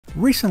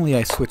Recently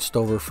I switched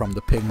over from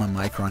the Pigma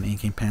Micron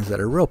inking pens that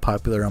are real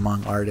popular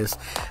among artists.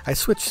 I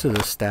switched to the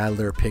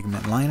Staedtler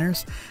pigment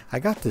liners. I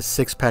got this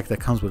 6-pack that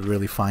comes with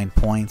really fine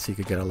points, so you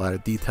could get a lot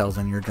of details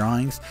in your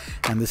drawings.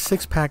 And this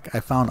 6-pack I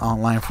found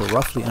online for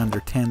roughly under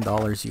 $10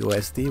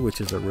 USD,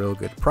 which is a real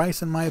good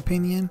price in my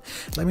opinion.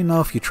 Let me know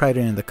if you tried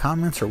it in the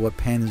comments or what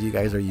pens you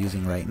guys are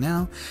using right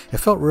now. It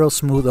felt real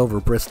smooth over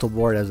Bristol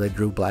board as I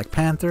drew Black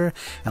Panther.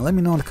 And let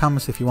me know in the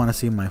comments if you want to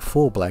see my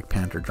full Black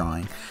Panther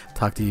drawing.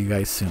 Talk to you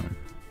guys soon.